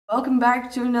Welcome back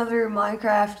to another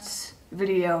Minecraft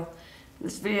video.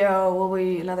 This video will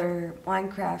be another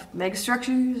Minecraft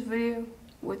megastructures video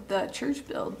with the church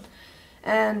build.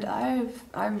 And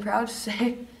I'm proud to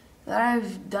say that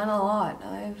I've done a lot.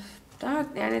 I've done it,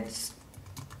 and it's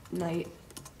night.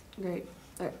 Great.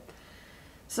 Alright.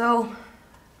 So,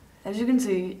 as you can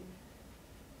see,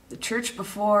 the church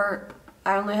before,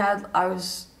 I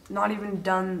was not even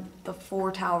done the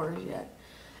 4 towers yet.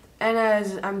 And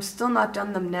as I'm still not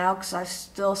done them now because I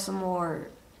still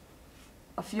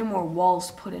a few more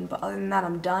walls put in, but other than that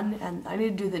I'm done and I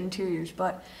need to do the interiors.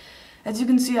 But as you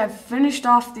can see, I've finished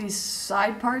off these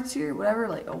side parts here, whatever,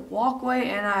 like a walkway,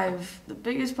 and the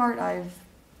biggest part, I've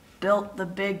built the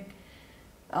big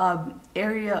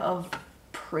area of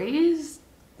praise,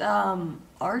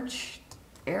 arch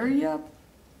area,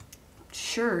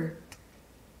 sure.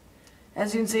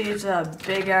 As you can see, it's a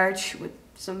big arch with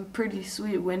some pretty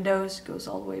sweet windows, goes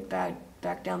all the way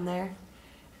back down there.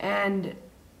 And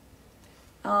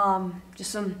just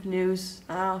some news.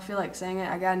 I don't feel like saying it.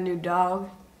 I got a new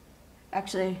dog.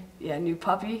 Actually, yeah, a new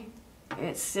puppy. And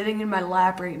it's sitting in my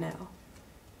lap right now.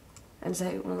 And it's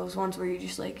like one of those ones where you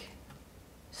just like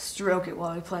stroke it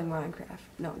while you're playing Minecraft.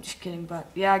 No, I'm just kidding, but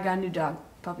yeah, I got a new dog,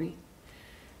 puppy.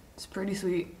 It's pretty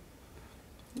sweet.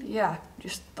 Yeah,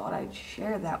 just thought I'd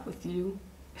share that with you.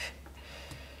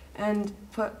 And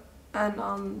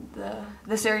on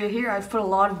this area here, I've put a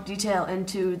lot of detail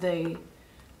into the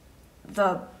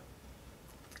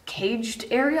caged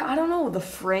area. I don't know, the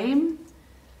frame.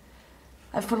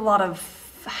 I've put a lot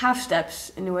of half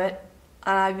steps into it,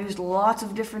 and I've used lots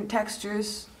of different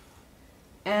textures,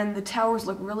 and the towers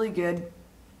look really good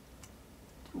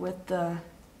with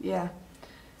yeah.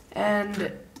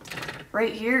 And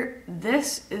right here,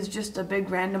 this is just a big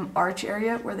random arch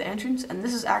area where the entrance, and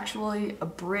this is actually a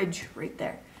bridge right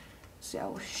there. So I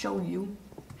will show you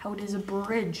how it is a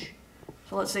bridge.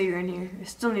 So let's say you're in here. I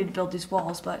still need to build these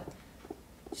walls, but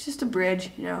it's just a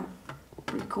bridge, you know,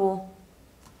 pretty cool.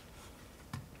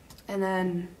 And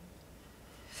then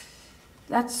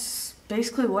that's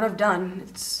basically what I've done.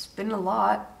 It's been a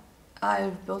lot.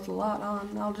 I've built a lot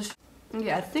on.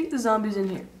 Yeah, I think the zombie's in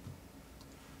here.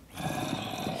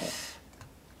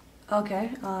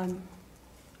 Okay, I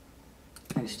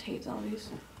just hate zombies.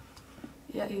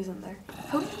 Yeah, he's in there.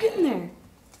 How did you get in there?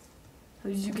 How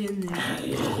did you get in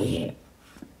there?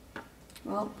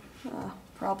 Well,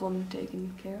 problem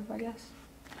taken care of, I guess.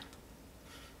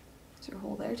 Is there a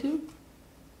hole there too?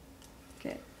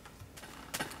 Okay.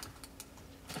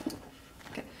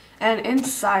 Okay, and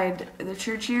inside the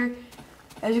church here,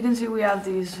 as you can see, we have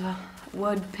these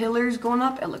wood pillars going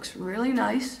up. It looks really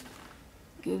nice.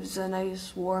 Gives a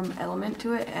nice warm element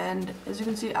to it, and as you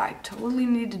can see, I totally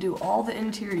need to do all the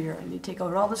interior. I need to take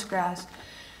out all this grass,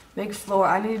 make floor.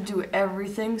 I need to do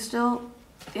everything still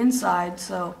inside,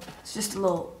 so it's just a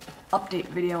little update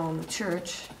video on the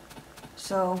church.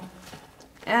 So,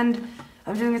 and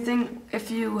I'm doing a thing,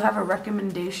 if you have a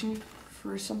recommendation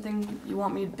for something you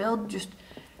want me to build, just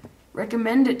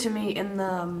recommend it to me in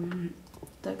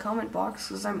the comment box,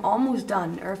 because I'm almost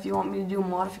done. Or if you want me to do a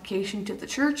modification to the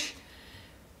church,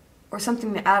 or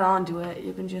something to add on to it,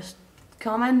 you can just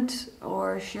comment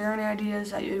or share any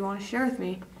ideas that you want to share with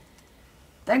me.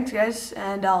 Thanks guys,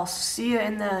 and I'll see you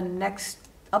in the next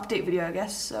update video, I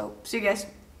guess. So, see you guys.